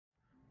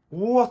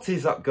What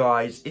is up,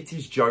 guys? It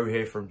is Joe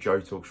here from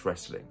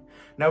JoeTalksWrestling.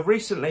 Now,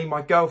 recently,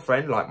 my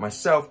girlfriend, like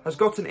myself, has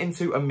gotten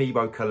into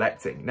Amiibo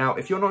collecting. Now,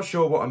 if you're not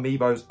sure what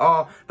Amiibos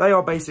are, they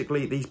are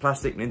basically these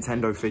plastic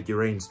Nintendo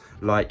figurines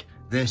like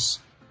this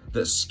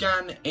that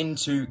scan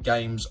into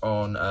games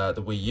on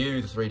the Wii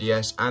U, the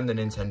 3DS, and the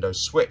Nintendo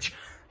Switch.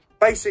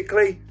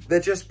 Basically, they're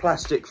just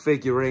plastic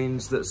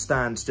figurines that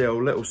stand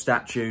still, little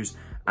statues,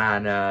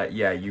 and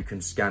yeah, you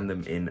can scan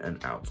them in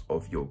and out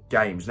of your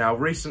games. Now,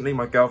 recently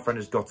my girlfriend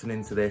has gotten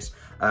into this,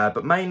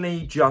 but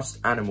mainly just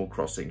Animal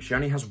Crossing. She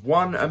only has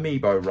one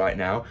Amiibo right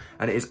now,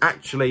 and it is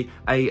actually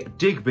a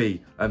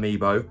Digby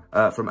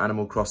Amiibo from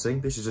Animal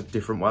Crossing. This is a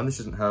different one, this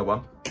isn't her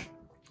one.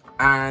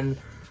 And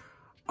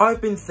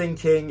I've been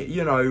thinking,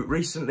 you know,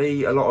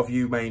 recently, a lot of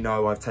you may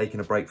know I've taken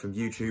a break from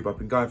YouTube. I've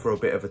been going through a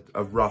bit of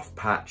a rough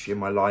patch in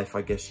my life,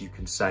 I guess you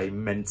can say,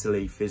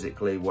 mentally,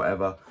 physically,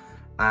 whatever.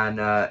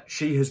 And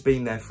she has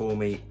been there for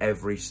me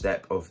every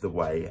step of the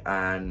way.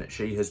 And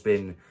she has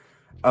been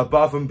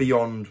above and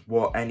beyond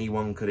what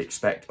anyone could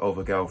expect of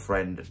a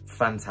girlfriend.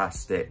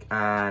 Fantastic.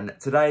 And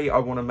today I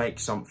want to make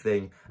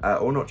something,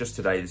 or not just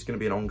today, it's going to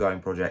be an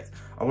ongoing project.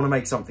 I want to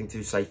make something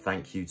to say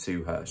thank you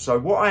to her. So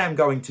what I am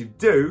going to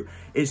do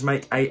is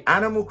make a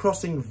Animal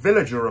Crossing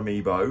Villager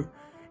Amiibo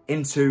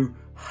into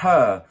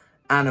her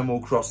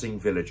Animal Crossing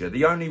Villager.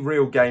 The only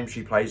real game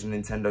she plays on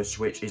Nintendo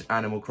Switch is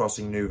Animal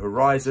Crossing New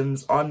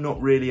Horizons. I'm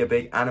not really a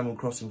big Animal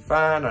Crossing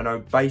fan. I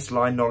know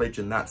baseline knowledge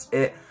and that's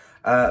it.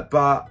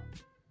 But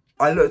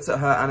I looked at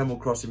her Animal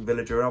Crossing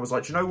Villager and I was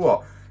like, you know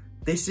what?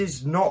 This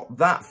is not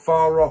that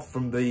far off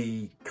from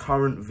the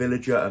current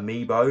Villager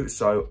Amiibo.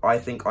 So I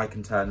think I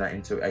can turn that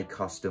into a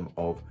custom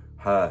of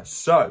her.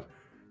 So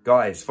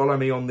guys, follow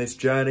me on this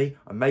journey.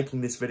 I'm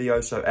making this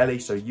video so Ellie,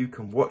 so you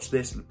can watch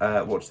this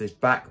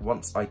back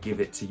once I give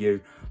it to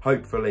you.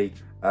 Hopefully,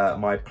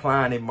 my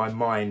plan in my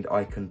mind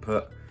I can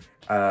put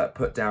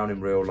down in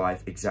real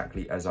life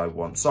exactly as I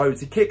want. So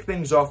to kick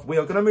things off, we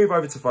are going to move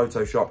over to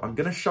Photoshop. I'm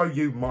going to show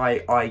you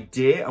my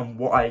idea and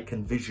what I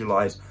can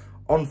visualize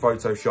on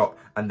Photoshop,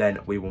 and then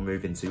we will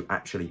move into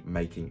actually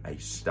making a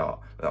start.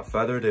 Without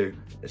further ado,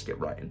 let's get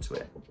right into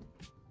it.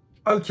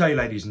 Okay,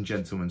 ladies and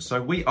gentlemen,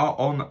 so we are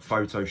on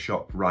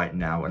Photoshop right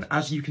now, and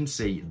as you can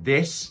see,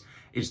 this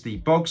is the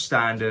bog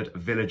standard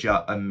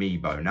Villager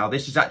Amiibo. Now,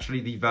 this is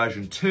actually the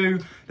version 2.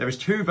 There is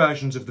 2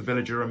 versions of the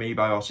Villager Amiibo.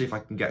 I'll see if I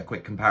can get a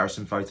quick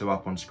comparison photo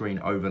up on screen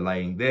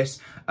overlaying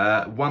this.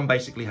 One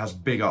basically has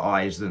bigger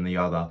eyes than the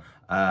other.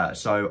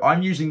 So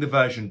I'm using the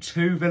version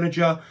 2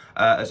 Villager,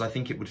 as I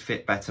think it would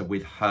fit better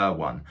with her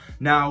one.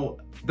 Now,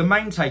 the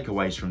main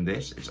takeaways from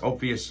this is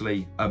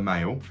obviously a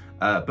male,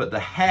 but the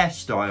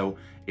hairstyle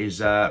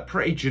is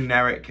pretty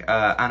generic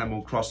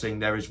Animal Crossing.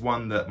 There is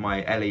one that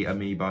my Ellie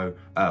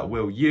Amiibo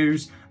will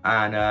use,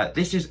 and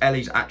this is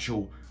Ellie's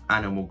actual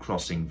Animal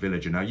Crossing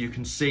Villager. Now you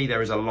can see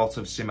there is a lot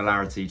of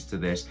similarities to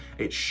this.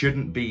 It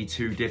shouldn't be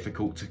too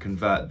difficult to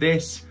convert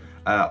this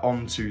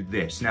onto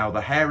this. Now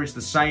the hair is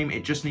the same,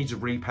 it just needs a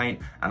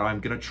repaint, and I'm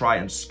going to try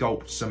and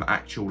sculpt some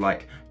actual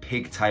like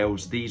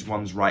pigtails, these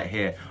ones right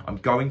here. I'm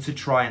going to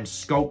try and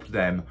sculpt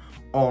them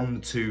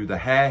onto the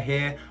hair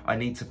here. I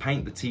need to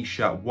paint the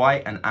t-shirt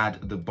white and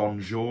add the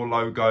Bonjour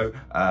logo,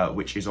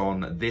 which is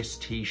on this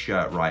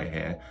t-shirt right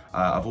here.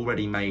 I've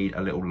already made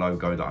a little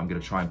logo that I'm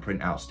going to try and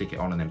print out, stick it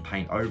on, and then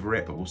paint over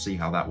it, but we'll see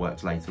how that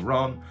works later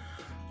on.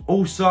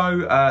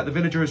 Also, the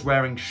villager is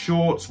wearing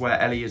shorts where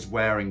Ellie is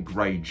wearing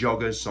grey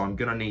joggers, so I'm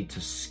going to need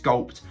to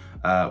sculpt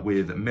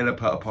with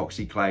Milliput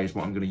epoxy clay is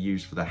what I'm going to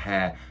use for the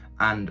hair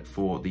and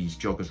for these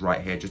joggers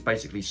right here. Just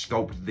basically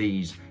sculpt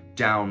these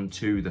down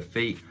to the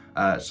feet.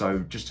 So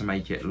just to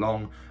make it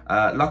long.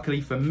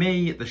 Luckily for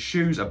me, the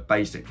shoes are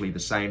basically the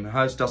same.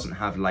 Hers doesn't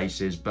have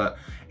laces, but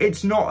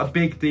it's not a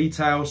big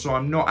detail, so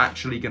I'm not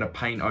actually going to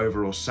paint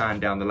over or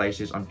sand down the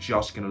laces. I'm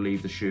just going to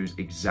leave the shoes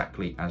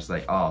exactly as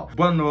they are.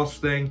 One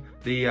last thing,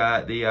 the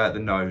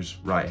nose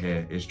right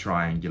here is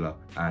triangular,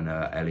 and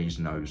Ellie's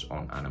nose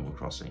on Animal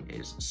Crossing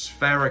is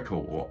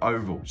spherical or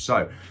oval.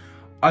 So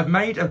I've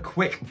made a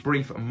quick,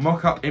 brief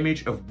mock-up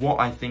image of what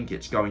I think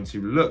it's going to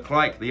look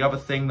like. The other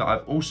thing that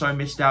I've also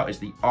missed out is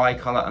the eye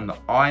colour and the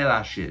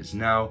eyelashes.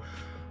 Now,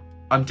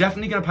 I'm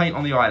definitely going to paint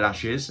on the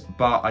eyelashes,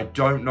 but I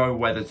don't know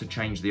whether to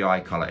change the eye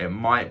colour. It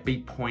might be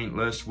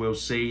pointless, we'll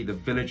see. The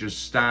Villager's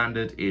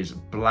standard is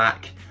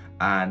black,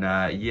 and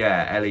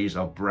yeah, Ellie's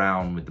are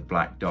brown with the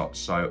black dots.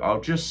 So I'll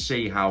just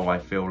see how I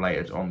feel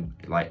later on,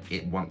 like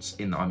once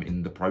I'm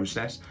in the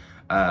process.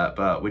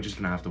 But we're just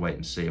going to have to wait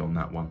and see on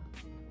that one.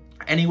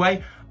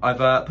 Anyway,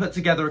 I've put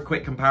together a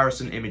quick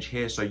comparison image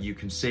here so you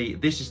can see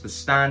this is the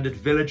standard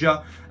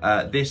Villager,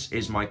 this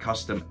is my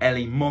custom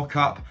Ellie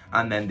mock-up,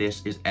 and then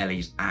this is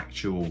Ellie's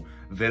actual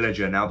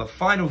Villager. Now the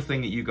final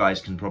thing that you guys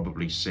can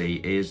probably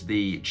see is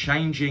the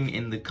changing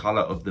in the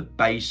colour of the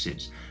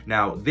bases.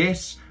 Now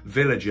this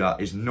Villager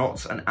is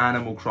not an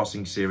Animal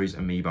Crossing series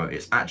Amiibo,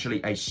 it's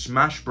actually a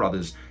Smash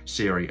Brothers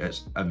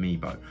series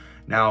Amiibo.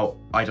 Now,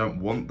 I don't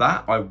want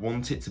that. I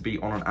want it to be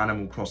on an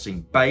Animal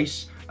Crossing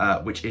base,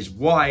 which is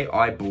why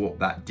I bought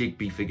that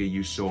Digby figure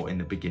you saw in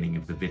the beginning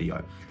of the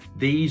video.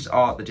 These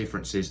are the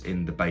differences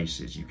in the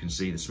bases. You can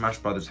see the Smash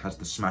Brothers has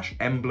the Smash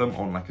emblem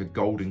on like a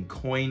golden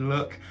coin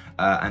look,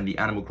 and the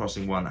Animal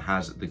Crossing one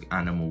has the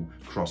Animal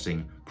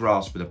Crossing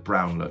grass with a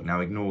brown look.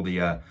 Now ignore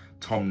the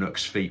Tom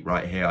Nook's feet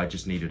right here. I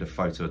just needed a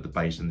photo of the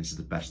base and this is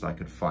the best I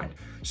could find.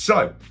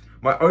 So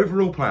my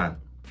overall plan,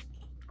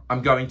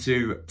 I'm going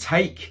to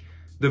take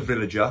the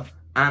Villager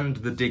and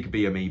the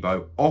Digby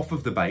amiibo off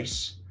of the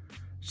base,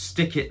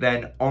 stick it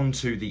then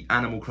onto the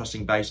Animal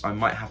Crossing base. I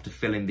might have to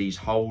fill in these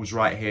holes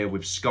right here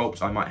with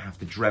sculpts. I might have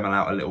to Dremel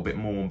out a little bit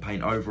more and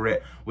paint over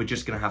it. We're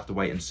just gonna have to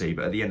wait and see.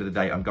 But at the end of the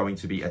day, I'm going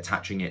to be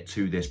attaching it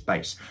to this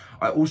base.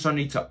 I also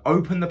need to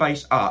open the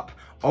base up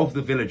of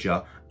the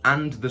Villager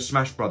and the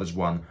Smash Brothers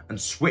one and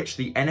switch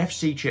the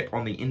NFC chip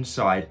on the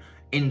inside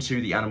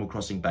into the Animal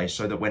Crossing base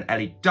so that when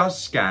Ellie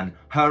does scan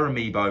her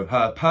amiibo,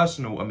 her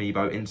personal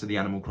amiibo into the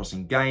Animal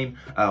Crossing game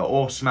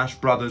or Smash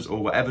Brothers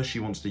or whatever she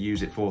wants to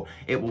use it for,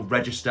 it will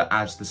register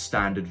as the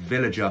standard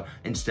Villager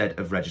instead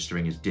of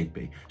registering as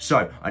Digby.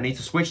 So I need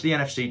to switch the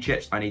NFC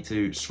chips, I need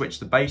to switch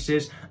the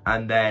bases,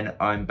 and then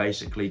I'm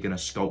basically going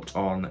to sculpt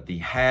on the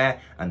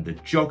hair and the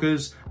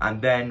joggers,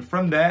 and then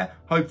from there,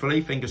 hopefully,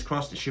 fingers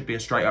crossed, it should be a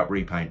straight up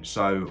repaint.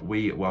 So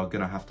we are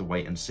going to have to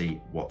wait and see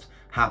what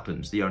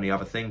happens. The only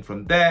other thing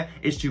from there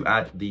is to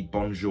add the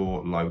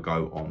Bonjour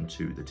logo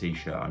onto the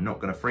t-shirt. I'm not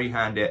going to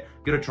freehand it.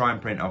 I'm going to try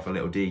and print off a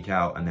little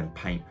decal and then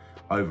paint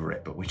over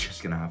it, but we're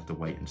just going to have to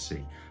wait and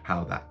see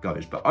how that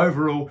goes. But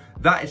overall,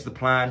 that is the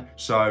plan.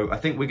 So I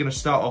think we're going to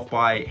start off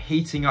by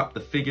heating up the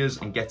figures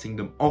and getting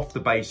them off the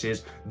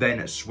bases,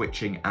 then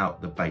switching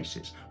out the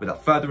bases.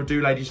 Without further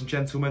ado, ladies and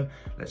gentlemen,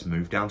 let's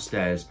move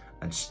downstairs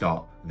and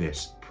start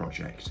this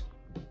project.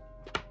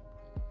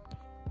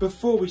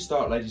 Before we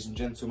start, ladies and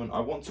gentlemen, I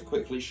want to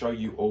quickly show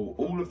you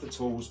all of the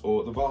tools,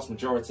 or the vast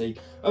majority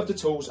of the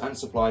tools and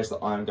supplies that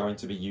I am going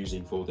to be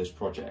using for this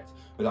project.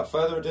 Without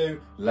further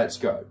ado, let's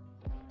go.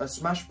 A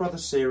Smash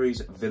Brothers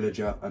Series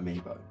Villager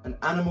Amiibo, an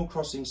Animal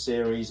Crossing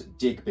Series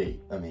Digby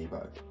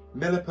Amiibo,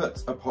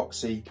 Milliput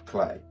Epoxy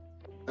Clay,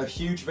 a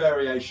huge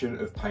variation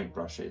of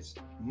paintbrushes,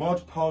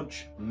 Mod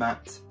Podge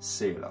Matte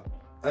Sealer,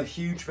 a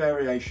huge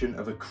variation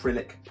of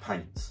acrylic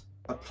paints,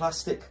 a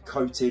plastic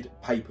coated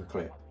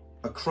paperclip,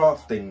 a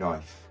crafting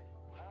knife,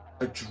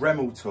 a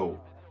Dremel tool,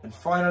 and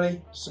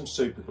finally some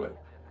super glue.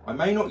 I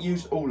may not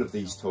use all of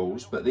these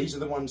tools, but these are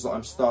the ones that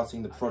I'm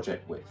starting the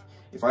project with.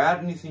 If I add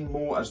anything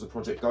more as the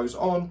project goes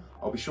on,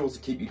 I'll be sure to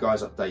keep you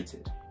guys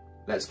updated.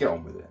 Let's get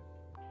on with it.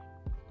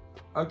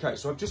 Okay,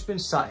 so I've just been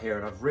sat here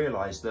and I've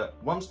realised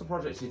that once the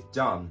project is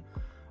done,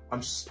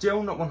 I'm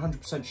still not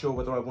 100% sure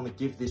whether I want to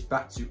give this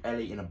back to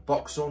Ellie in a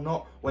box or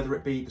not, whether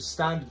it be the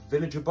standard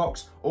Villager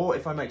box, or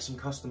if I make some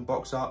custom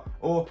box art,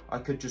 or I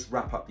could just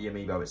wrap up the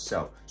amiibo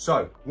itself.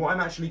 So what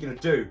I'm actually going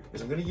to do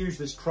is I'm going to use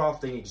this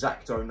crafting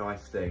X-Acto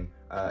knife thing.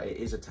 It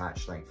is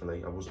attached,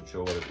 thankfully. I wasn't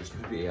sure whether it was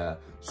going to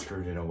be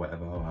screwed in or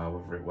whatever, or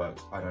however it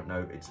works. I don't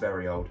know, it's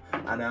very old.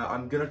 And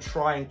I'm going to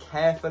try and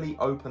carefully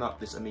open up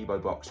this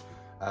amiibo box,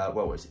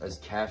 well, as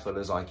careful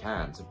as I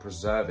can to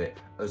preserve it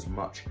as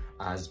much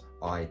as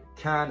I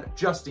can,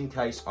 just in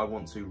case I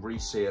want to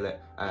reseal it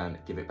and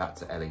give it back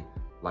to Ellie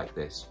like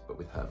this, but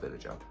with her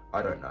Villager.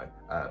 I don't know,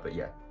 but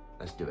yeah,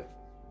 let's do it.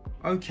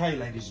 Okay,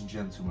 ladies and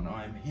gentlemen,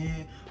 I am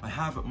here. I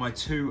have my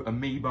two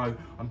amiibo.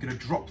 I'm going to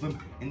drop them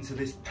into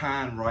this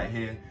pan right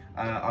here.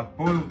 I've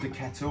boiled the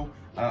kettle.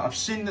 I've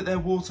seen that they're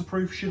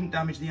waterproof, shouldn't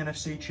damage the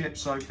NFC chip,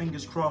 so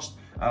fingers crossed.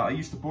 I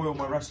used to boil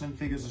my wrestling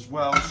figures as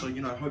well, so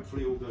you know,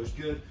 hopefully all goes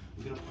good.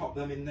 I'm going to pop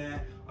them in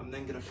there. I'm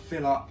then going to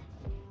fill up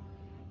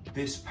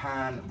this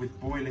pan with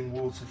boiling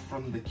water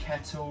from the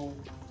kettle,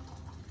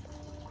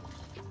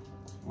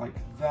 like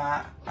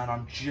that, and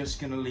I'm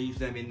just going to leave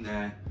them in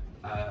there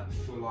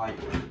for like,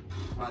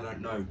 I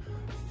don't know,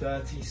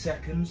 30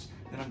 seconds.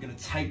 Then I'm going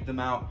to take them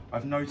out.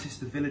 I've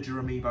noticed the Villager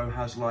amiibo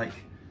has like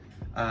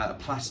a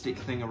plastic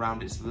thing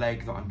around its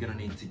leg that I'm going to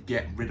need to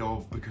get rid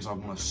of because I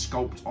want to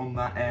sculpt on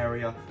that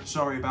area.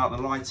 Sorry about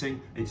the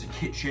lighting, it's a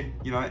kitchen,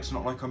 you know, it's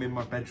not like I'm in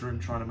my bedroom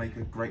trying to make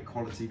a great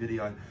quality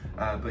video.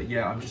 But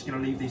yeah, I'm just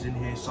going to leave these in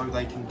here so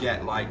they can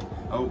get like,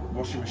 oh,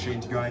 washing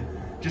machine's going,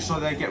 just so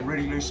they get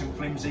really loose and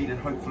flimsy, and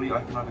hopefully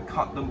I can either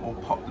cut them or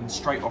pop them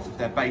straight off of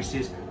their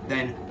bases,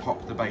 then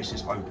pop the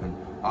bases open.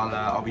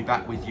 I'll be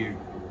back with you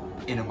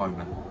in a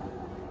moment.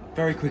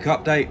 Very quick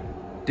update,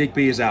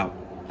 Digby is out,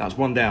 that's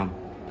one down.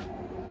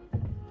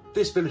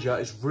 This Villager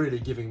is really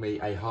giving me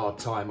a hard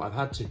time. I've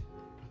had to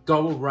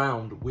go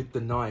around with the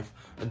knife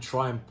and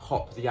try and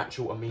pop the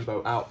actual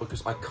amiibo out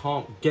because I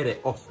can't get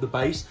it off the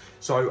base.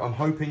 So I'm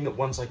hoping that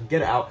once I can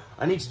get it out,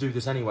 I need to do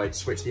this anyway to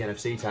switch the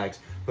NFC tags,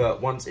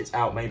 but once it's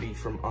out, maybe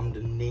from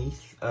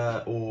underneath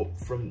or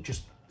from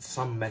just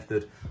some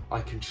method,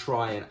 I can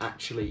try and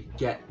actually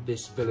get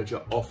this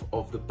Villager off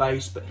of the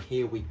base. But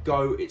here we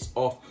go, it's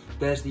off.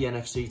 There's the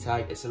NFC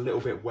tag. It's a little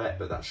bit wet,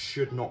 but that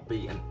should not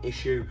be an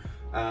issue.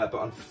 But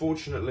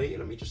unfortunately,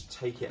 let me just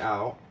take it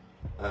out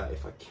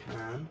if I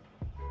can.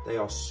 They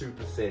are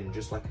super thin,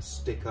 just like a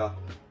sticker.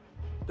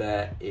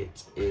 There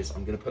it is.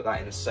 I'm going to put that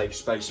in a safe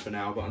space for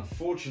now, but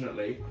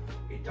unfortunately,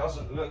 it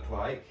doesn't look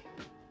like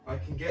I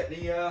can get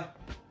the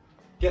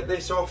get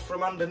this off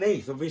from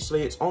underneath.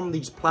 Obviously, it's on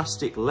these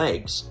plastic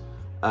legs,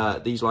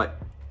 these like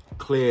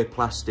clear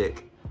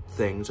plastic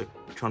things. I'm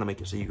trying to make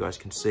it so you guys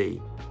can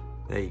see.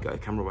 There you go,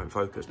 camera won't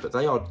focus, but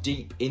they are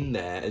deep in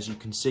there, as you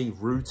can see,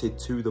 rooted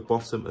to the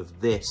bottom of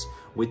this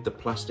with the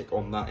plastic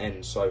on that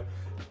end. So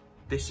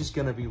this is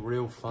gonna be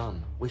real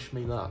fun. Wish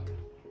me luck.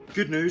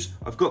 Good news,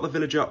 I've got the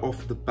villager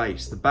off the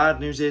base. The bad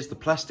news is the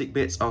plastic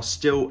bits are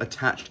still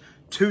attached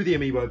to the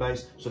Amiibo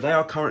base, so they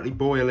are currently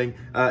boiling.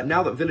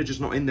 Now that villager's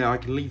not in there, I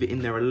can leave it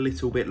in there a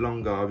little bit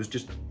longer. I was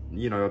just,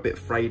 you know, a bit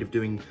afraid of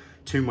doing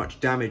too much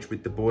damage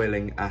with the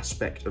boiling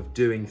aspect of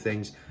doing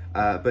things.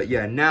 But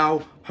yeah,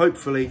 now,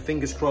 hopefully,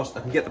 fingers crossed,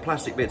 I can get the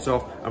plastic bits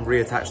off and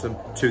reattach them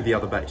to the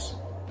other base.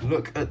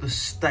 Look at the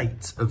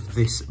state of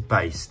this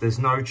base. There's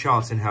no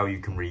chance in hell you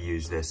can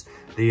reuse this.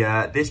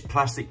 This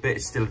plastic bit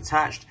is still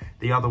attached.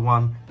 The other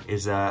one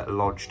is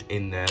lodged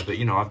in there. But,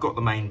 you know, I've got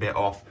the main bit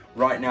off.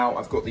 Right now,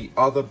 I've got the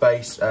other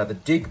base, the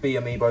Digby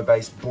Amiibo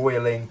base,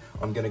 boiling.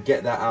 I'm going to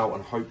get that out,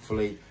 and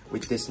hopefully,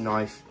 with this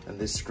knife and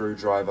this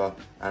screwdriver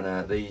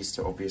and these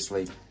to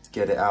obviously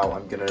get it out,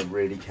 I'm going to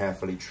really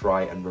carefully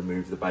try and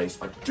remove the base.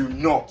 I do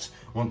not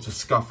want to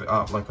scuff it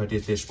up like I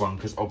did this one,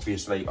 because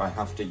obviously I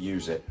have to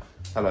use it.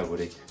 Hello,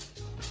 Woody.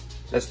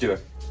 Let's do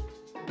it.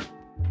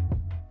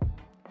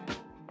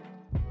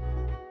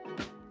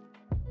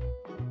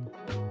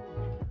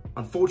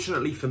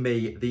 Unfortunately for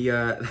me,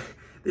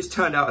 this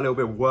turned out a little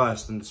bit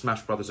worse than the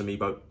Smash Brothers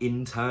Amiibo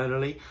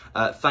internally.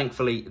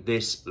 Thankfully,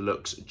 this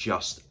looks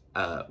just,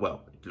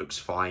 well, it looks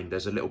fine.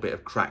 There's a little bit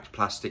of cracked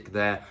plastic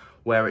there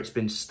where it's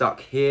been stuck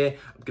here.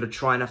 I'm gonna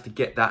try and have to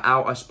get that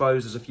out, I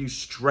suppose. There's a few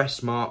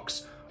stress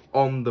marks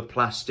on the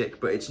plastic,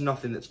 but it's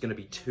nothing that's gonna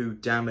be too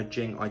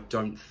damaging, I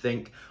don't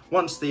think.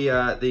 Once the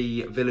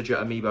Villager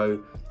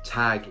Amiibo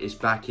tag is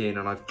back in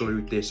and I've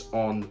glued this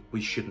on,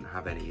 we shouldn't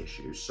have any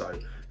issues. So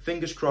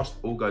fingers crossed,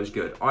 all goes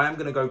good. I am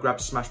gonna go grab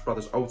Smash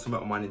Brothers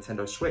Ultimate on my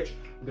Nintendo Switch.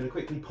 I'm gonna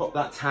quickly pop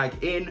that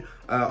tag in.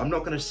 I'm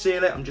not gonna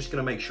seal it, I'm just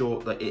gonna make sure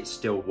that it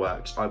still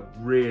works. I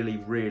really,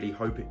 really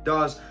hope it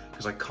does,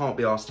 because I can't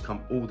be asked to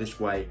come all this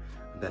way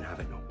and then have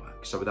it not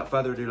work. So without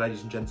further ado,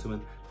 ladies and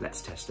gentlemen,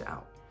 let's test it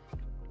out.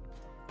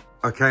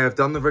 Okay, I've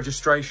done the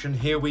registration.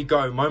 Here we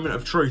go. Moment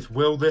of truth.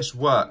 Will this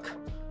work?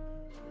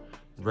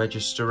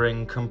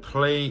 Registering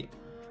complete.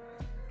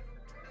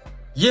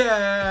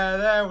 Yeah,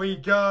 there we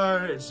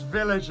go. It's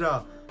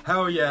Villager.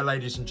 Hell yeah,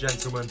 ladies and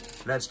gentlemen.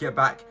 Let's get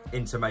back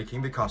into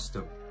making the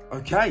custom.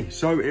 Okay,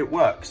 so it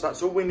works.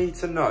 That's all we need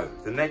to know.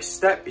 The next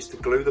step is to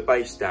glue the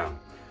base down.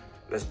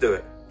 Let's do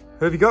it.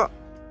 Who have you got?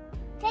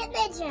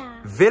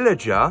 Villager.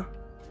 Villager?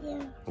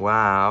 Yeah.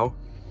 Wow.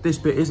 This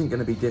bit isn't going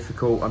to be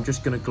difficult. I'm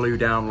just going to glue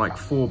down like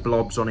 4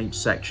 blobs on each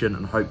section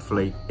and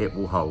hopefully it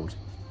will hold.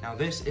 Now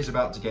this is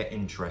about to get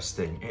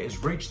interesting. It has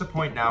reached the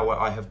point now where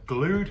I have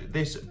glued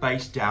this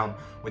base down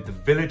with the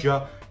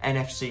Villager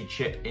NFC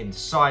chip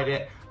inside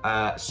it.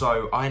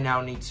 So I now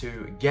need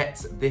to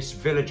get this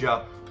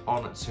Villager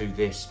onto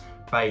this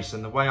base.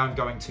 And the way I'm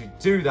going to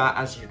do that,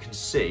 as you can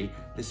see,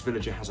 this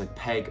Villager has a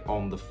peg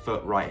on the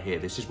foot right here.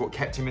 This is what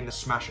kept him in the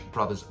Smash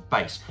Brothers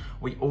base.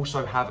 We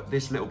also have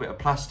this little bit of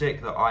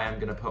plastic that I am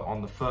going to put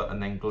on the foot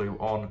and then glue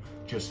on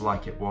just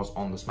like it was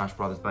on the Smash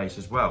Brothers base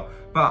as well.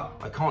 But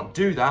I can't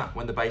do that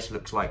when the base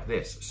looks like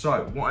this.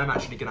 So what I'm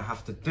actually going to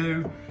have to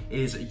do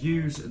is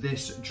use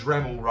this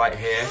Dremel right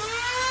here.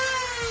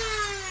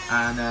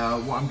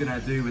 And what I'm going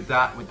to do with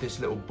that, with this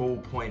little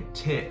ballpoint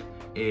tip,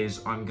 is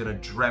I'm going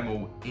to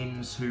Dremel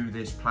into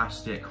this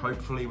plastic,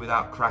 hopefully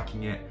without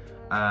cracking it.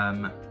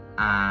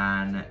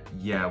 And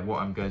yeah,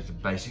 what I'm going to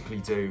basically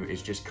do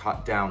is just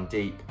cut down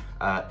deep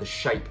the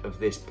shape of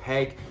this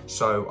peg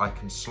so I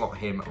can slot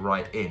him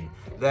right in.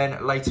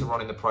 Then later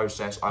on in the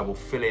process, I will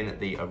fill in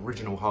the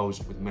original holes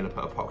with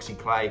Milliput epoxy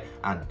clay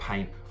and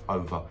paint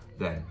over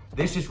them.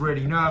 This is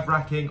really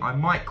nerve-wracking. I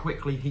might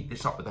quickly heat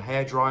this up with a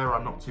hairdryer,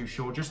 I'm not too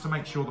sure, just to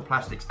make sure the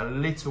plastic's a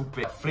little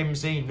bit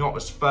flimsy, not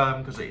as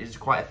firm, because it is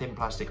quite a thin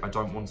plastic. I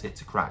don't want it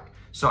to crack.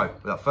 So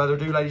without further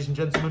ado, ladies and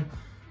gentlemen,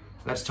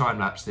 let's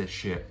time-lapse this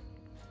shit.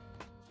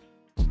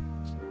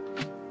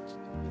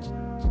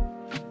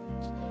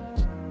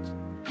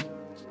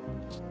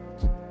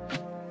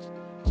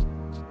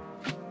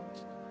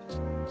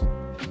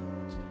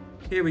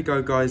 Here we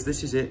go, guys.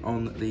 This is it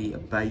on the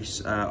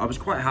base. I was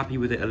quite happy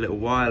with it a little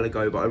while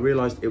ago, but I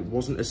realised it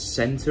wasn't as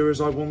centre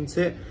as I want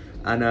it.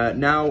 And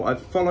now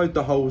I've followed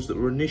the holes that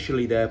were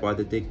initially there by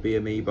the Digby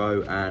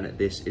Amiibo, and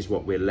this is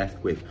what we're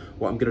left with.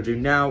 What I'm going to do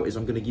now is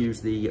I'm going to use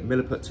the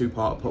Milliput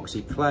 2-part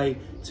epoxy clay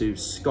to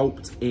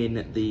sculpt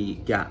in the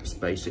gaps,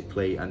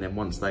 basically, and then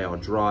once they are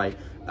dry,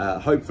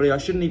 hopefully I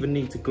shouldn't even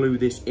need to glue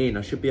this in.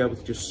 I should be able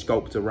to just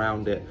sculpt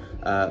around it.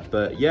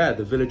 But yeah,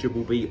 the Villager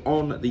will be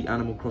on the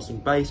Animal Crossing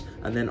base,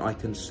 and then I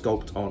can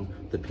sculpt on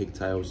the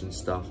pigtails and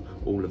stuff,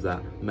 all of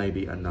that,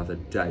 maybe another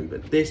day.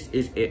 But this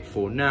is it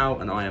for now,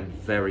 and I am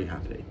very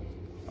happy.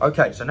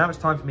 Okay, so now it's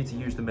time for me to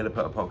use the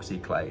Milliput epoxy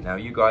clay. Now,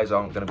 you guys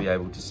aren't going to be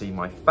able to see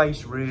my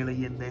face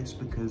really in this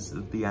because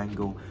of the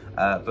angle,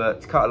 but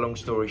to cut a long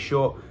story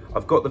short,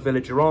 I've got the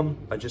villager on.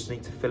 I just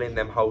need to fill in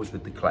them holes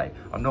with the clay.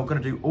 I'm not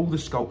going to do all the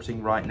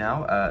sculpting right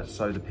now,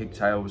 so the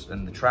pigtails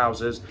and the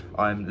trousers,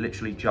 I'm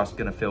literally just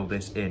going to fill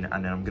this in,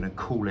 and then I'm going to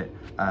call it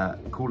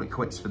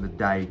quits for the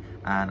day,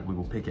 and we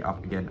will pick it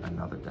up again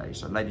another day.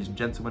 So ladies and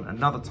gentlemen,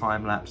 another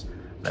time lapse.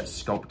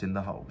 Let's sculpt in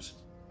the holes.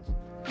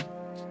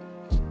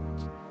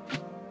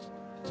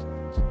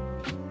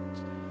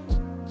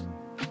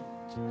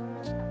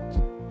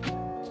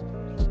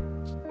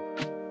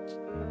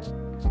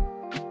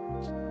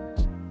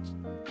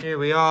 Here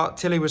we are.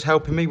 Tilly was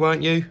helping me,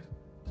 weren't you?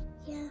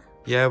 Yeah.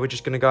 Yeah, we're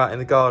just going to go out in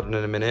the garden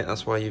in a minute.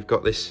 That's why you've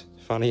got this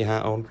funny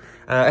hat on.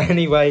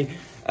 Anyway,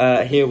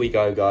 here we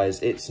go,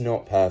 guys. It's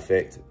not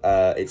perfect.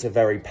 It's a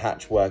very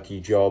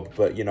patchworky job,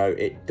 but, you know,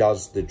 it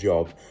does the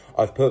job.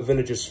 I've put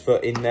Villager's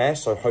foot in there,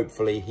 so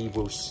hopefully he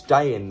will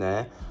stay in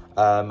there.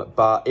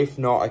 But if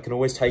not, I can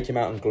always take him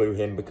out and glue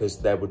him because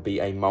there would be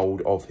a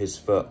mould of his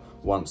foot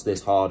once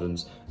this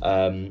hardens.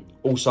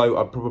 Also,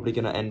 I'm probably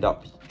going to end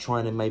up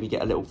trying to maybe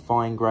get a little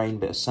fine grain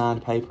bit of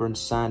sandpaper and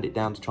sand it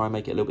down to try and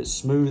make it a little bit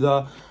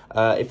smoother.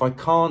 If I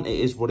can't, it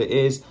is what it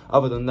is.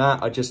 Other than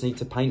that, I just need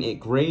to paint it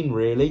green,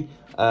 really,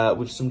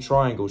 with some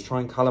triangles. Try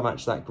and colour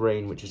match that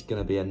green, which is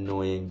going to be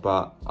annoying,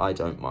 but I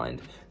don't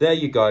mind. There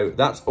you go.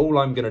 That's all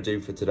I'm going to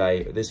do for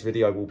today. This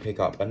video will pick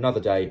up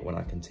another day when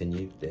I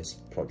continue this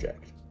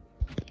project.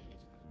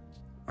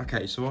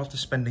 Okay, so after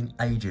spending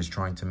ages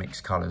trying to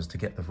mix colours to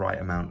get the right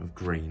amount of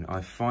green,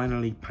 I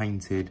finally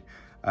painted,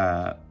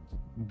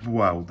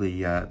 well,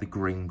 the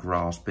green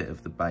grass bit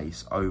of the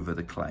base over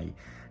the clay.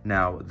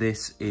 Now,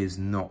 this is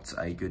not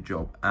a good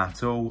job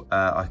at all.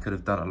 I could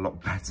have done a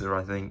lot better,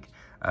 I think,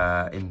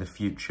 in the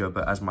future,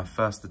 but as my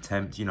first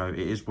attempt, you know, it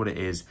is what it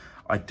is.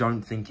 I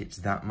don't think it's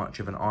that much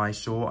of an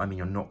eyesore. I mean,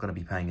 you're not going to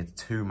be paying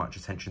too much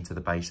attention to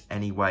the base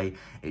anyway.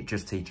 It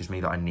just teaches me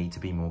that I need to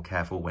be more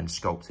careful when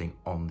sculpting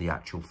on the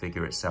actual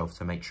figure itself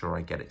to make sure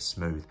I get it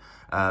smooth.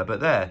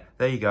 But there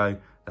you go.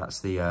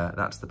 That's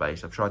the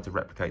base. I've tried to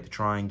replicate the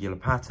triangular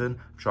pattern.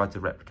 I've tried to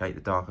replicate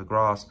the darker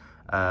grass.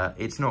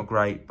 It's not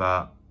great,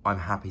 but I'm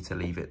happy to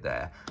leave it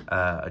there.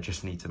 I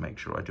just need to make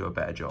sure I do a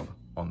better job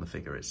on the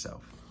figure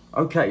itself.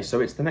 Okay,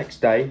 so it's the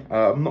next day.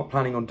 I'm not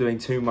planning on doing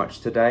too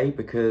much today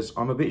because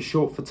I'm a bit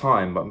short for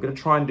time, but I'm going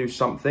to try and do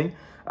something.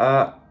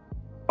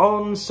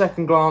 On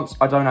second glance,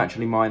 I don't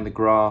actually mind the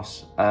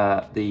grass,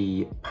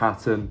 the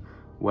pattern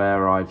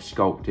where I've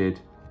sculpted.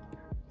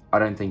 I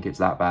don't think it's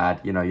that bad.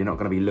 You know, you're not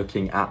going to be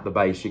looking at the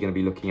base, you're going to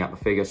be looking at the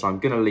figure, so I'm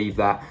going to leave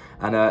that.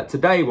 And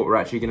today what we're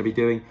actually going to be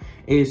doing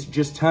is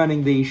just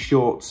turning these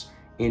shorts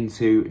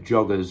into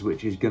joggers,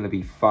 which is going to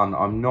be fun.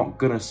 I'm not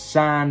going to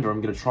sand, or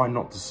I'm going to try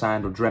not to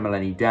sand or Dremel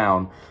any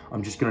down.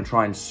 I'm just going to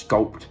try and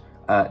sculpt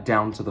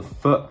down to the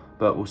foot,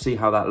 but we'll see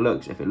how that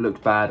looks. If it looks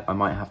bad, I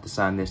might have to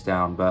sand this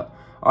down, but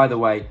either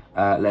way,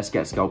 let's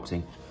get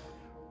sculpting.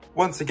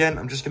 Once again,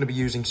 I'm just going to be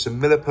using some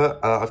Milliput.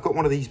 I've got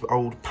one of these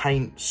old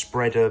paint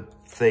spreader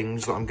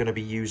things that I'm going to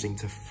be using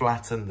to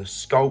flatten the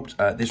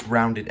sculpt. This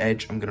rounded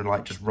edge, I'm going to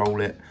like just roll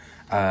it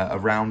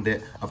around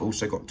it. I've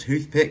also got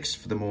toothpicks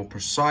for the more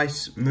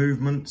precise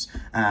movements,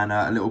 and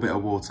a little bit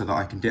of water that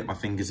I can dip my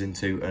fingers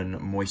into and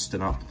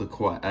moisten up the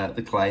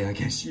clay, I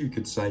guess you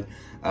could say,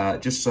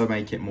 just to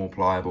make it more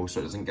pliable so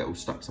it doesn't get all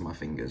stuck to my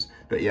fingers.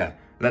 But yeah,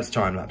 let's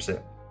time lapse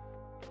it.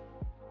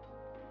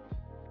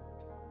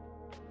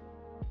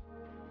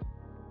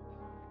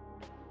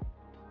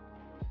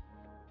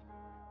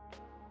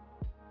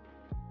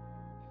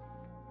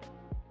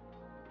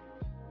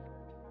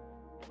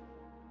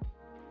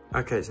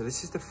 Okay, so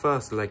this is the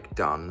first leg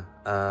done.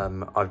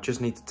 I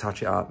just need to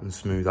touch it up and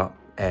smooth up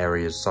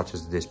areas such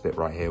as this bit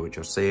right here, which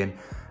you're seeing.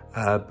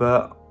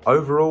 But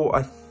overall,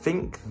 I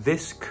think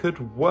this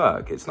could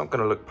work. It's not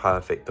going to look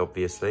perfect,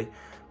 obviously,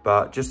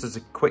 but just as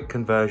a quick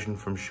conversion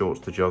from shorts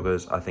to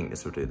joggers, I think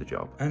this will do the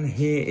job. And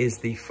here is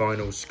the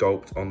final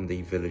sculpt on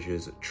the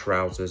villagers'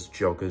 trousers,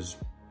 joggers,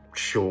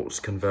 shorts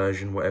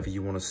conversion, whatever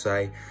you want to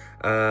say.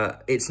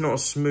 It's not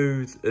as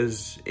smooth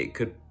as it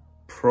could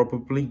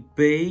probably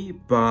be,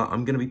 but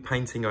I'm going to be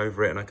painting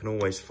over it, and I can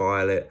always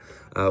file it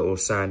or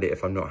sand it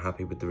if I'm not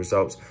happy with the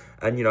results.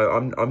 And you know,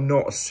 I'm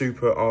not a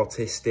super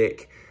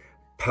artistic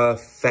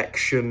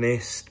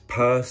perfectionist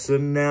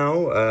person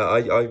now.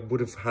 I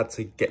would have had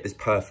to get this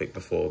perfect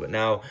before, but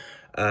now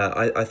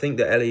I think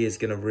that Ellie is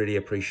going to really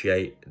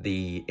appreciate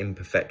the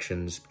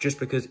imperfections, just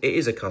because it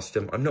is a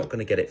custom. I'm not going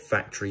to get it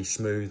factory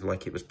smooth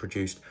like it was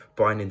produced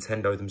by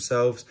Nintendo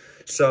themselves.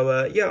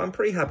 So yeah, I'm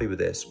pretty happy with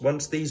this.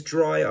 Once these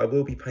dry, I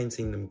will be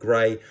painting them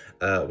grey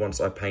once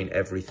I paint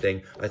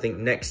everything. I think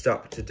next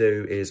up to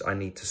do is I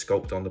need to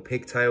sculpt on the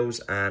pigtails,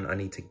 and I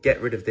need to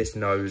get rid of this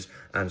nose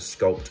and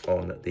sculpt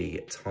on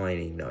the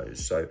tiny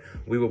nose. So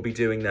we will be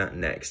doing that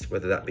next,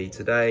 whether that be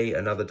today,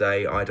 another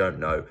day, I don't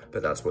know,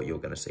 but that's what you're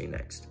going to see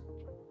next.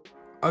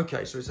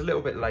 Okay, so it's a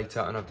little bit later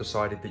and I've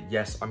decided that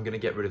yes, I'm gonna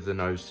get rid of the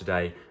nose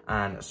today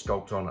and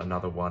sculpt on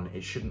another one.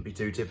 It shouldn't be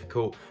too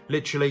difficult.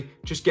 Literally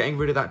just getting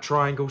rid of that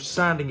triangle,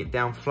 sanding it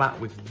down flat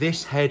with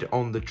this head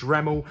on the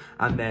Dremel,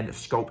 and then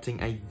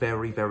sculpting a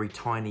very, very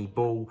tiny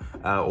ball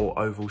or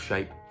oval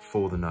shape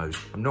for the nose.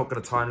 I'm not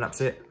gonna time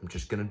lapse it, I'm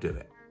just gonna do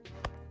it.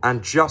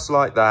 And just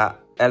like that,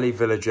 Ellie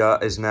Villager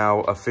is now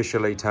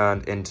officially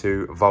turned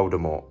into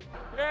Voldemort.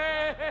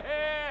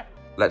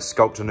 Let's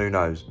sculpt a new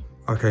nose.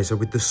 Okay, so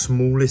with the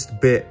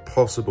smallest bit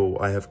possible,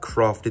 I have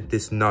crafted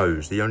this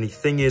nose. The only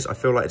thing is, I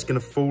feel like it's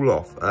gonna fall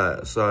off.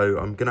 So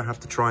I'm gonna have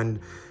to try and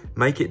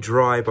make it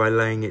dry by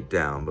laying it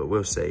down, but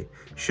we'll see.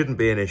 Shouldn't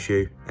be an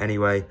issue.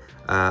 Anyway,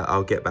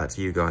 I'll get back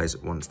to you guys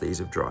once these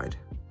have dried.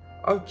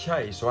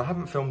 Okay, so I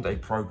haven't filmed a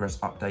progress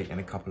update in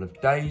a couple of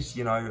days.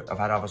 You know, I've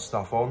had other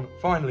stuff on.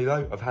 Finally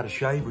though, I've had a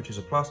shave, which is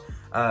a plus.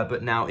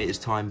 But now it is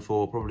time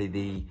for probably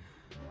the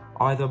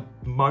either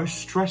most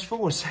stressful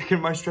or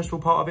second most stressful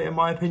part of it, in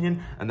my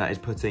opinion, and that is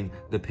putting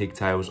the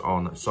pigtails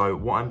on. So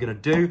what I'm gonna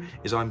do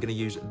is I'm gonna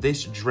use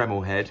this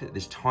Dremel head,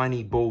 this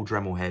tiny ball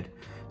Dremel head,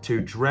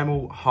 to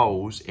Dremel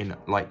holes in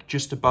like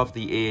just above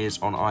the ears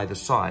on either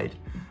side.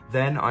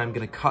 Then I'm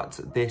gonna cut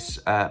this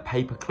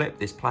paper clip,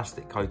 this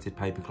plastic coated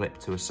paper clip,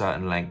 to a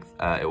certain length.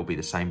 It will be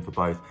the same for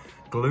both.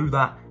 Glue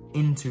that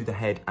into the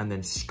head and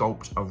then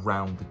sculpt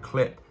around the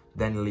clip.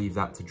 Then leave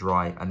that to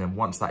dry, and then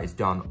once that is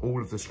done, all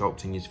of the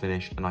sculpting is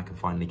finished and I can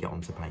finally get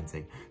onto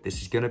painting.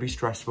 This is going to be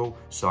stressful,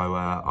 so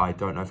I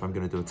don't know if I'm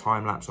going to do a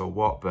time lapse or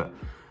what, but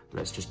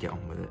let's just get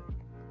on with it.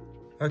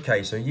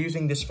 Okay, so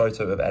using this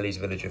photo of Ellie's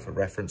Villager for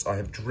reference, I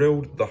have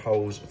drilled the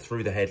holes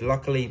through the head.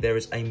 Luckily, there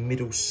is a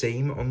middle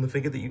seam on the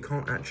figure that you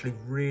can't actually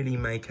really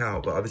make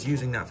out, but I was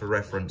using that for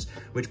reference,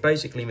 which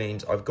basically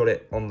means I've got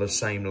it on the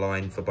same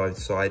line for both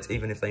sides,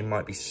 even if they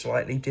might be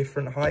slightly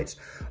different heights.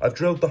 I've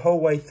drilled the whole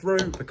way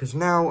through because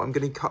now I'm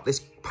going to cut this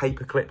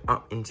paper clip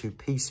up into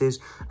pieces,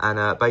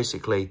 and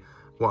basically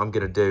what I'm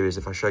going to do is,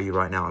 if I show you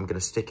right now, I'm going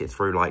to stick it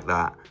through like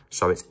that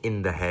so it's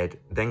in the head,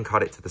 then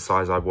cut it to the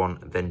size I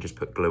want, then just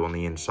put glue on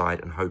the inside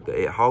and hope that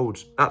it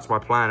holds. That's my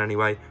plan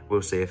anyway.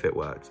 We'll see if it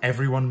works.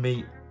 Everyone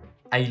meet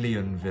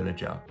Alien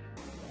Villager.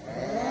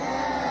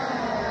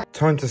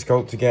 Time to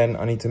sculpt again.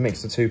 I need to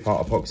mix the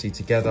two-part epoxy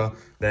together.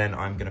 Then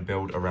I'm going to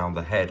build around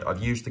the head.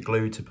 I've used the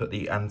glue to put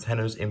the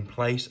antennas in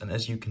place, and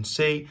as you can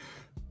see,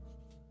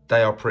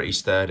 they are pretty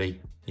sturdy.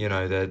 You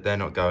know, they're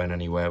not going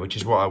anywhere, which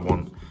is what I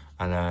want.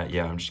 And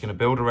yeah, I'm just gonna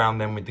build around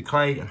them with the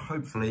clay and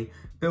hopefully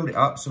build it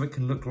up so it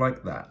can look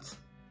like that.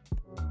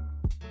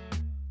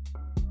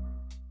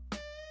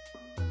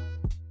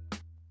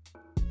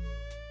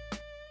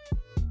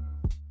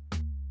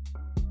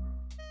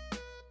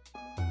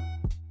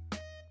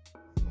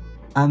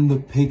 And the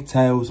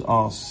pigtails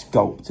are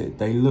sculpted.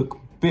 They look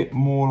a bit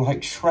more like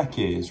Shrek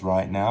ears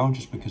right now,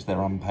 just because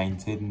they're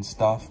unpainted and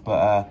stuff,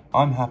 but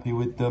I'm happy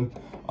with them.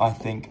 I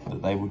think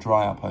that they will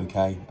dry up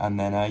okay. And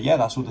then, yeah,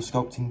 that's all the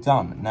sculpting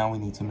done. Now we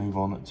need to move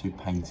on to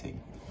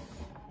painting.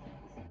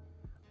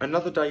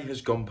 Another day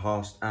has gone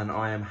past and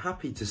I am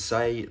happy to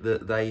say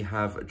that they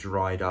have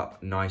dried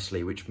up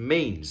nicely, which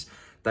means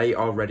they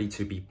are ready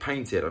to be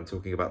painted. I'm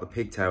talking about the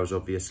pigtails,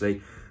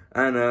 obviously.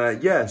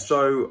 And yeah,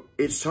 so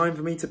it's time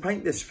for me to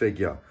paint this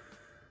figure.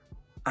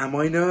 Am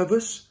I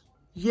nervous?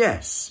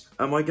 Yes.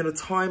 Am I going to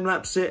time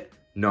lapse it?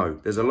 No,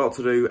 there's a lot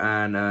to do,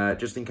 and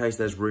just in case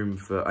there's room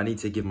for, I need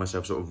to give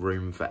myself sort of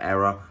room for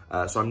error.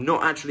 So I'm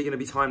not actually going to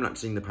be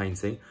time-lapsing the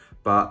painting,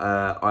 but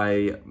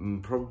I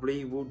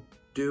probably will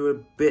do a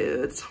bit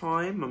at a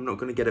time. I'm not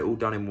going to get it all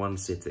done in one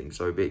sitting,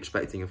 so I'll be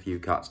expecting a few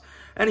cuts.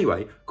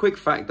 Anyway, quick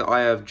fact that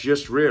I have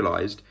just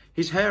realised,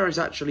 his hair is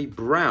actually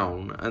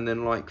brown and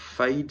then like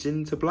fades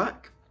into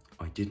black.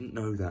 I didn't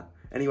know that.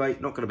 Anyway,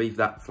 not going to be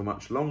that for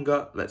much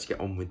longer. Let's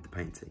get on with the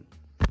painting.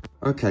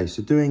 Okay,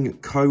 so doing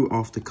coat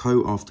after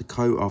coat after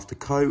coat after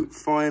coat,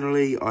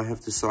 finally I have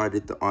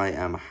decided that I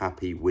am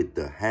happy with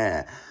the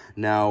hair.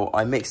 Now,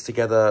 I mixed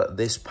together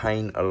this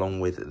paint along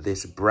with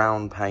this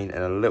brown paint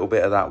and a little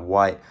bit of that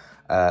white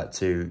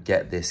to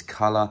get this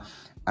colour,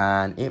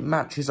 and it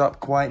matches up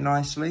quite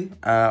nicely.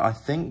 I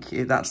think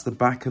that's the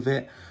back of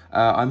it.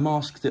 I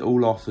masked it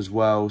all off as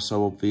well,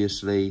 so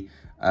obviously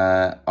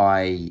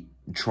I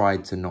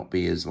tried to not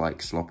be as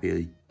like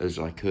sloppy as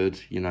I could,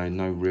 you know,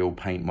 no real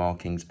paint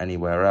markings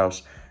anywhere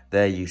else.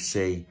 There you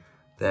see,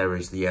 there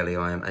is the Ellie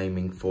I am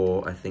aiming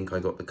for. I think I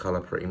got the colour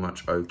pretty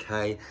much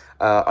okay.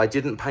 I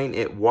didn't paint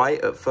it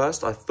white at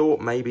first. I thought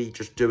maybe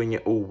just doing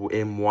it all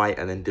in white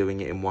and then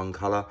doing it in one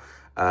colour.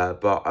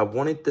 But I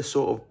wanted the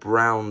sort of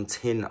brown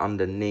tin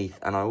underneath,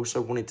 and I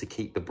also wanted to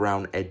keep the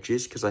brown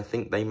edges because I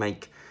think they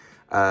make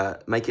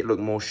it look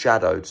more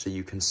shadowed, so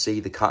you can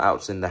see the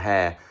cutouts in the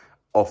hair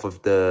off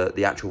of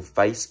the actual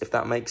face, if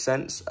that makes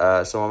sense.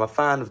 So I'm a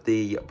fan of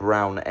the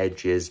brown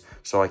edges,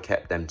 so I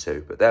kept them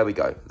too. But there we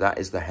go. That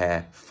is the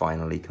hair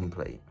finally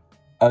complete.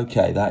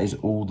 Okay, that is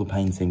all the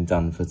painting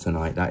done for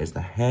tonight. That is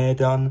the hair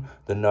done,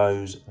 the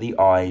nose, the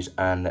eyes,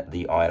 and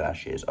the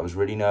eyelashes. I was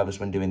really nervous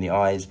when doing the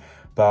eyes,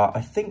 but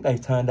I think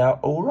they've turned out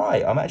all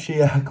right. I'm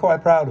actually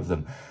quite proud of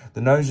them.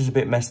 The nose is a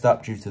bit messed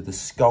up due to the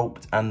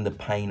sculpt and the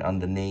paint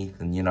underneath,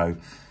 and you know,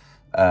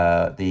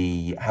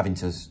 the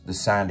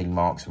sanding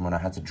marks from when I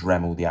had to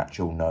Dremel the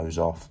actual nose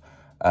off.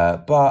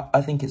 But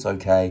I think it's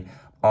okay.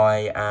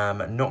 I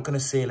am not going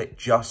to seal it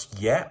just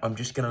yet. I'm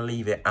just going to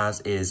leave it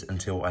as is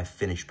until I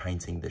finish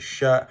painting the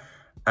shirt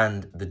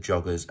and the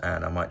joggers,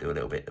 and I might do a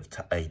little bit of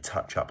a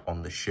touch up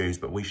on the shoes,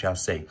 but we shall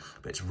see.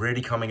 But it's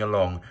really coming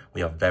along.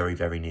 We are very,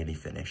 very nearly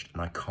finished,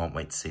 and I can't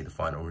wait to see the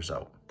final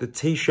result. The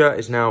t-shirt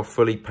is now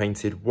fully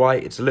painted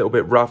white. It's a little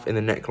bit rough in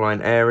the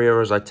neckline area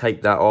as I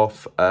take that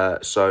off,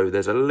 so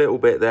there's a little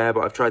bit there,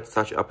 but I've tried to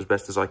touch it up as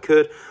best as I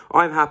could.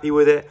 I'm happy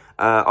with it.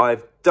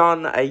 I've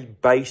done a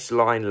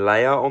baseline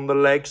layer on the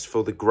legs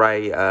for the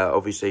grey,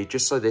 obviously,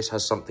 just so this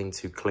has something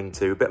to cling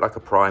to, a bit like a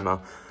primer.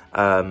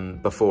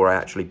 Before I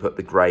actually put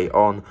the grey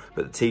on,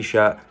 but the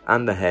t-shirt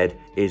and the head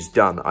is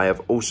done. I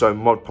have also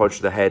Mod Podged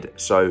the head,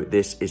 so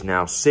this is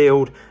now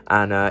sealed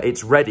and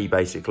it's ready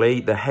basically.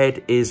 The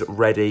head is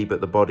ready,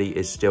 but the body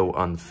is still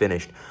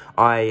unfinished.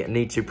 I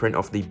need to print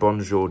off the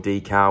Bonjour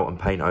decal and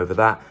paint over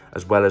that,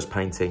 as well as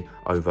painting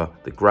over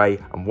the grey,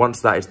 and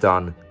once that is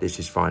done, this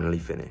is finally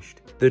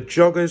finished. The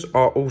joggers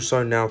are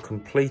also now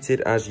completed,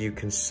 as you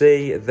can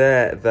see.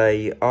 There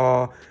they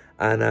are.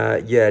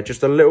 And yeah,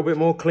 just a little bit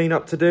more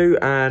cleanup to do.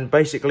 And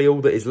basically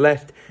all that is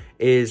left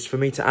is for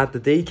me to add the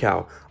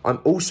decal. I'm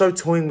also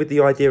toying with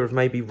the idea of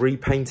maybe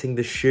repainting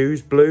the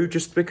shoes blue,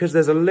 just because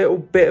there's a little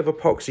bit of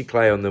epoxy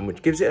clay on them,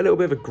 which gives it a little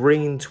bit of a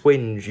green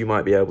twinge you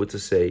might be able to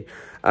see.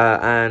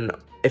 And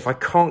if I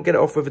can't get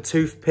it off with a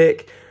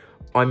toothpick,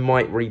 I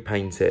might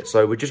repaint it.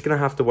 So we're just going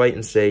to have to wait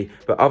and see.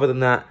 But other than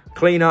that,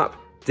 clean up,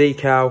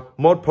 decal,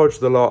 Mod Podge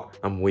the lot,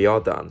 and we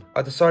are done.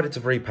 I decided to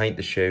repaint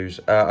the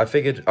shoes. I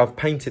figured I've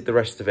painted the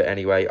rest of it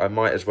anyway. I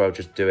might as well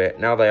just do it.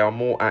 Now they are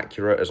more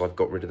accurate as I've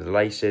got rid of the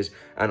laces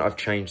and I've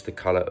changed the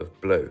colour of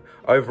blue.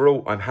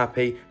 Overall, I'm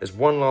happy. There's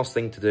one last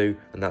thing to do,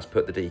 and that's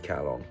put the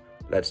decal on.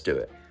 Let's do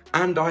it.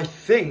 And I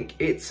think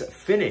it's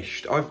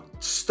finished. I've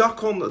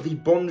stuck on the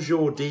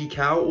Bonjour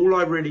decal. All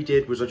I really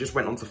did was I just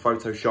went onto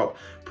Photoshop,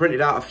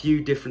 printed out a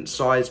few different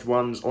sized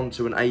ones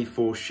onto an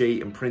A4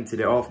 sheet and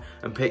printed it off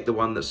and picked the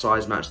one that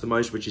size matched the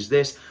most, which is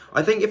this.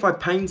 I think if I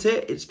paint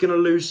it, it's gonna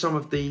lose some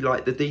of the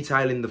the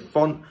detail in the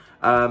font.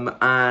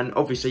 And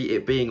obviously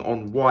it being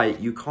on white,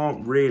 you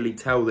can't really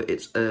tell that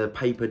it's a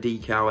paper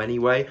decal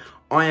anyway.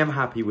 I am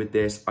happy with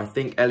this. I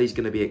think Ellie's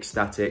going to be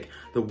ecstatic.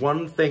 The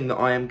one thing that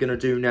I am going to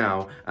do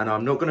now, and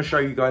I'm not going to show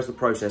you guys the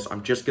process,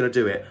 I'm just going to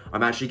do it.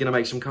 I'm actually going to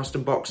make some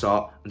custom box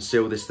art and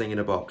seal this thing in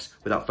a box.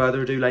 Without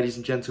further ado, ladies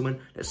and gentlemen,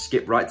 let's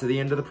skip right to the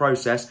end of the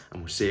process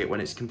and we'll see it when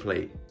it's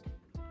complete.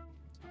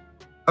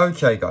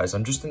 Okay guys,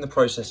 I'm just in the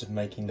process of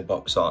making the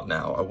box art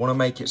now. I want to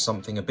make it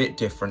something a bit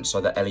different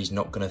so that Ellie's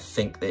not going to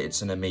think that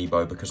it's an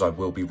Amiibo, because I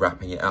will be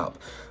wrapping it up.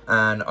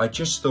 And I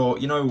just thought,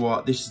 you know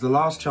what, this is the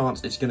last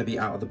chance it's going to be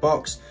out of the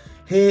box.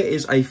 Here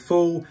is a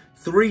full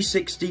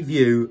 360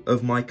 view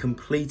of my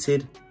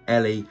completed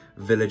Ellie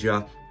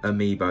Villager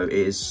Amiibo. It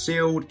is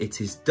sealed, it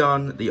is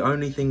done. The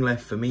only thing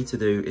left for me to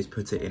do is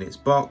put it in its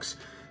box.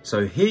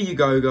 So here you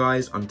go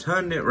guys, I'm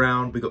turning it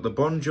around. We got the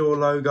Bonjour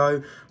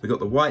logo, we got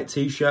the white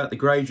t-shirt, the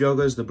grey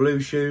joggers, the blue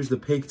shoes, the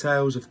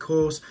pigtails of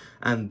course,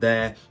 and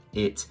there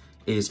it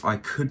is. I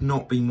could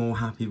not be more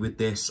happy with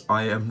this.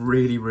 I am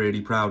really,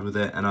 really proud with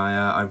it, and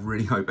I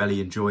really hope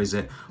Ellie enjoys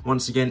it.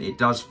 Once again, it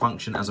does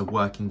function as a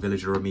working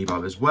Villager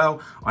Amiibo as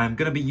well. I am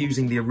going to be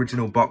using the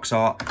original box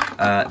art,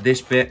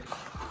 this bit,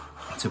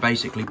 to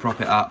basically prop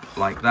it up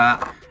like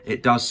that.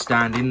 It does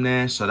stand in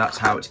there, so that's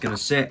how it's going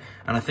to sit.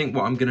 And I think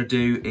what I'm going to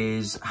do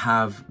is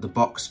have the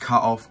box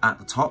cut off at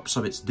the top,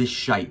 so it's this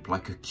shape,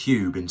 like a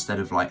cube, instead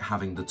of like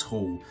having the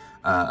tall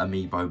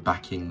Amiibo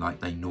backing like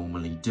they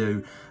normally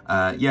do.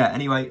 Yeah,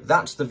 anyway,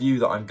 that's the view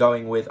that I'm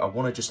going with. I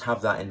want to just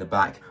have that in the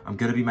back. I'm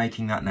going to be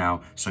making that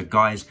now. So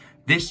guys,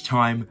 this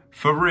time,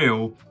 for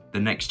real, the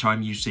next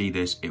time you see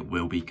this, it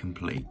will be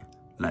complete.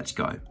 Let's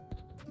go.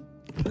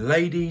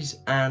 Ladies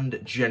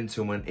and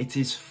gentlemen, it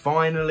is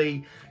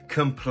finally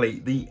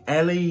complete. The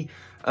Ellie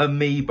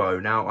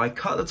Amiibo. Now, I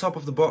cut the top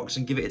of the box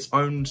and give it its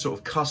own sort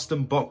of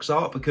custom box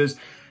art, because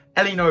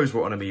Ellie knows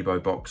what an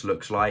Amiibo box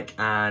looks like,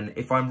 and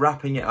if I'm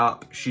wrapping it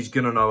up, she's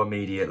gonna know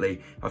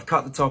immediately. I've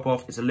cut the top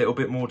off, it's a little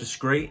bit more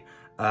discreet,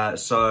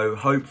 so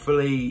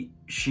hopefully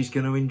she's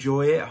gonna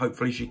enjoy it.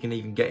 Hopefully she can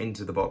even get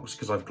into the box,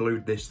 because I've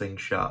glued this thing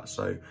shut,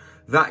 so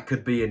that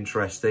could be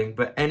interesting.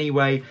 But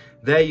anyway,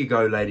 there you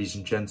go, ladies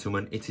and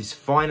gentlemen. It is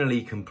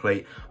finally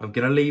complete. I'm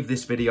going to leave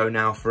this video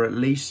now for at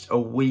least a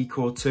week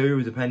or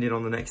two, depending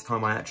on the next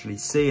time I actually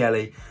see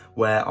Ellie,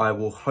 where I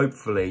will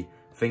hopefully,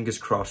 fingers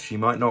crossed, she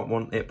might not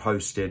want it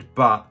posted,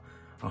 but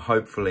I'll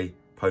hopefully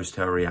post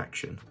her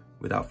reaction.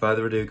 Without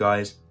further ado,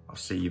 guys, I'll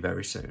see you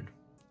very soon.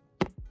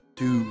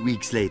 2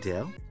 weeks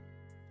later.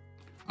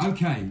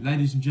 Okay,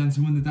 ladies and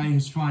gentlemen, the day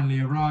has finally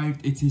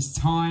arrived. It is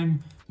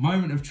time.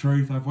 Moment of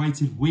truth. I've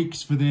waited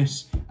weeks for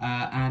this,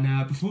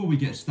 and before we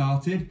get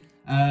started,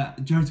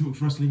 Joe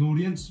Talks Wrestling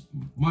audience,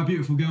 my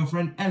beautiful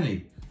girlfriend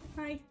Ellie.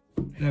 Hi.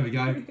 There we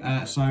go.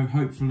 So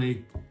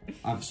hopefully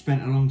I've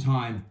spent a long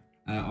time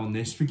on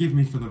this. Forgive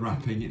me for the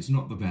wrapping, it's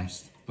not the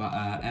best. But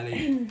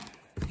Ellie,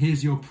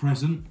 here's your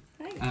present.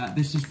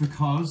 This is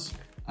because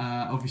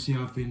obviously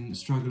I've been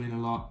struggling a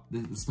lot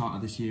at the start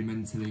of this year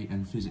mentally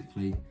and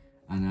physically,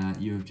 and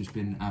you have just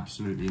been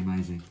absolutely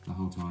amazing the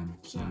whole time.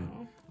 So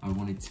I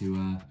wanted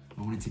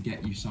to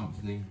get you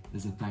something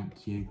as a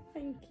thank you.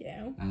 Thank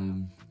you.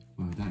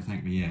 Well, don't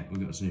thank me yet.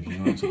 We've got to see if she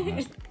likes it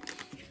first.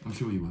 I'm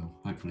sure you will.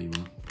 Hopefully you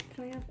will.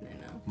 Can I open it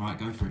now? Right,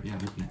 go for it. Yeah,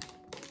 open it.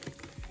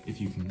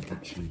 If you can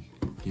actually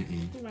get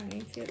in. Right, to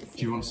get the scissors.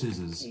 Do you want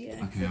scissors?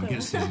 Yeah. Okay, I'll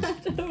get scissors.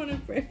 I don't want to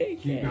break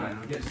it. Keep going,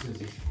 I'll get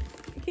scissors.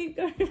 Keep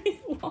going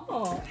with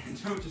what?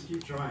 Don't, just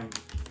keep trying.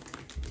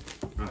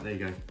 Right, there you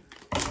go.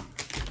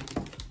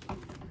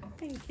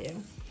 Thank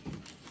you.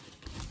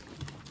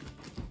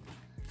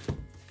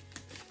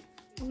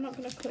 I'm not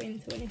going to cut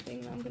into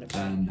anything. I'm going to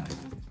break No.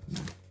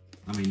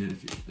 I mean,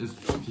 if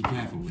you're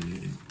careful with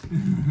it.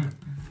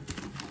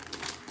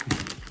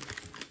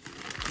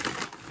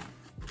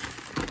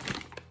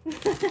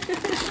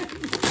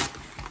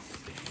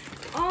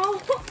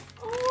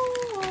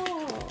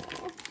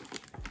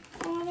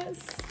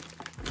 That's...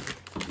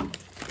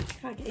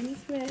 Can't get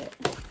into it.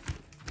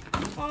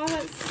 Oh,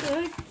 that's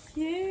so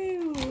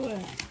cute.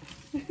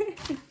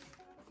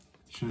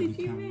 Did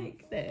you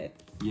make this?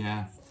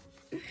 Yeah.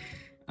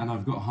 And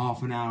I've got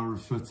half an hour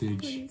of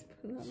footage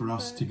for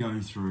us to go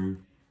through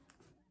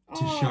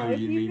to show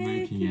you me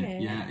making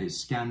it. Yeah, it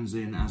scans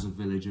in as a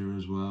villager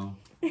as well.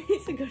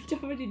 It's a good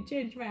job I didn't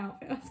change my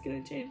outfit. I was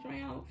going to change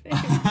my outfit.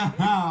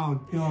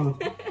 Oh, God.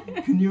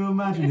 Can you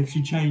imagine if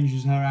she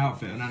changes her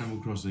outfit on Animal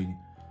Crossing?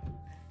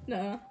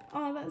 No.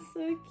 Oh, that's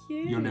so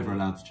cute. You're never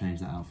allowed to change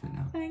that outfit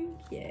now. Thank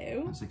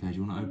you. That's okay. Do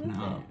you want to open it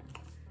up?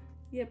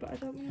 Yeah, but I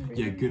don't want to read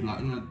it. Yeah, good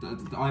luck.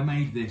 I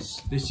made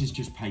this. This is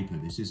just paper.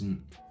 This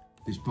isn't...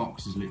 This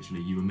box is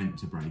literally... You were meant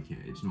to break it.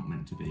 It's not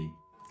meant to be...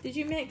 Did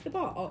you make the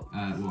box?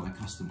 Well, I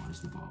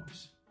customised the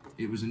box.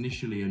 It was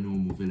initially a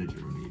normal villager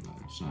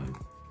amiibo, so...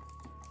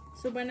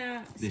 So when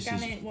I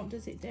scan it, what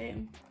does it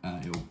do?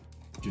 It'll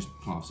just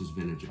class as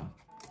villager.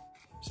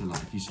 So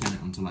like if you scan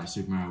it onto like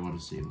Super Mario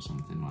Odyssey or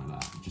something like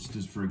that, just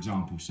as for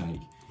example's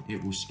sake,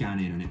 it will scan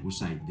in and it will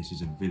say this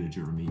is a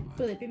villager amiibo.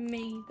 Will it be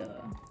me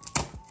though?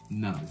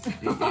 No,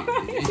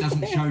 it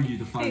doesn't show you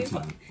the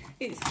photo.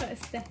 It's for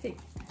aesthetic.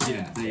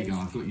 Yeah, there you go.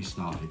 I've got you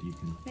started. You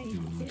can Thank do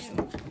all this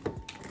stuff.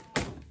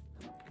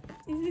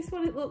 Is this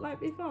what it looked like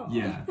before?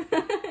 Yeah.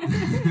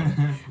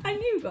 I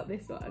knew you got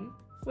this one.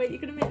 Wait,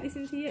 you're gonna make this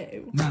into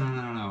you? No.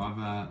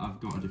 I've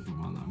got a different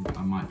one that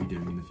I might be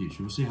doing in the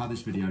future. We'll see how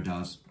this video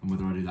does and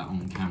whether I do that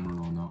on camera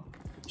or not.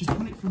 Just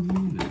put it from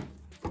here, then.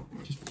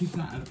 Just give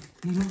that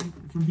a... No,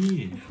 from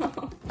here.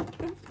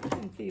 I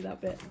didn't see that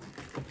bit.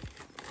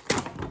 There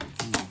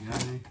you go.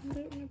 I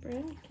don't want to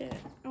break it.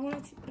 I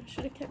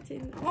should have kept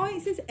it in. Oh,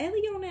 it says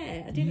Ellie on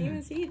it. I didn't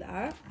even see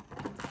that.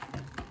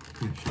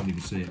 Yeah, I shouldn't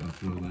even see it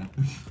after all that.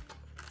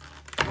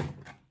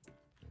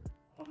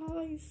 Oh,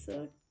 it's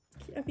so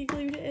cute. Have you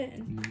glued it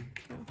in?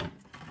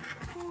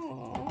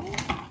 Oh,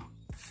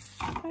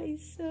 that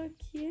is so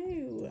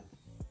cute.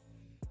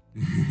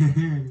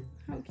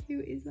 How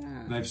cute is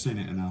that? They've seen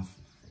it enough.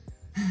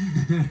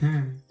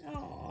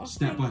 Oh,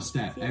 step by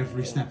step,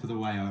 every step of the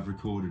way I've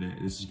recorded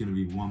it. This is going to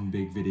be one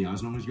big video.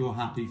 As long as you're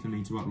happy for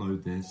me to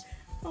upload this,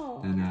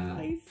 then...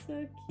 that is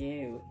so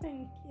cute.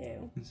 Thank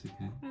you. It's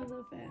okay. I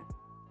love it.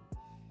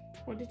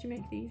 What did you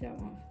make these out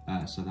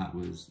of? So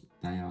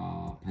they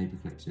are paper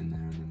clips in there,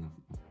 and then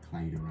I've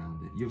clayed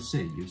around it. You'll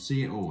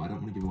see it all. I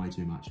don't want to give away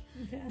too much.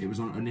 Okay. It was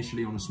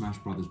initially on a Smash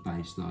Brothers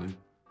base though,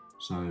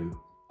 so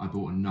I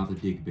bought another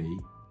Digby,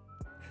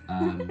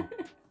 and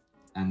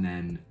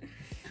then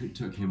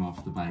took him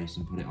off the base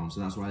and put it on. So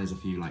that's why there's a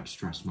few like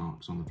stress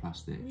marks on the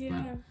plastic,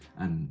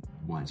 and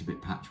why it's a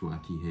bit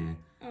patchworky here.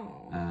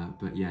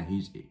 But yeah,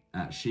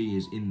 she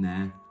is in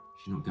there.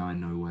 She's not going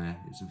nowhere.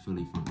 It's a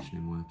fully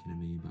functioning working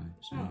amiibo.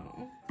 So.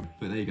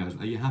 But there you go.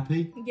 Are you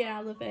happy? Yeah,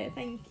 I love it.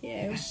 Thank you.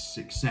 Yes,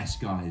 success,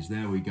 guys.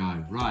 There we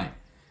go. Right.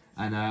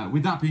 And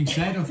with that being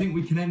said, I think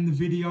we can end the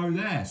video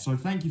there. So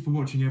thank you for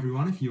watching,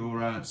 everyone. If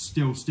you're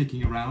still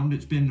sticking around,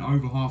 it's been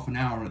over half an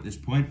hour at this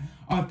point.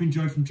 I've been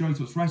Joe from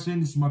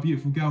JoeTalksWrestling. This is my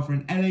beautiful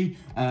girlfriend, Ellie.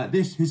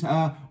 This is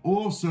her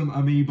awesome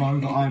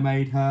amiibo that I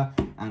made her.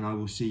 And I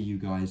will see you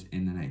guys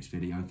in the next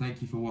video.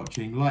 Thank you for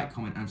watching. Like,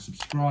 comment, and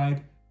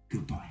subscribe.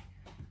 Goodbye.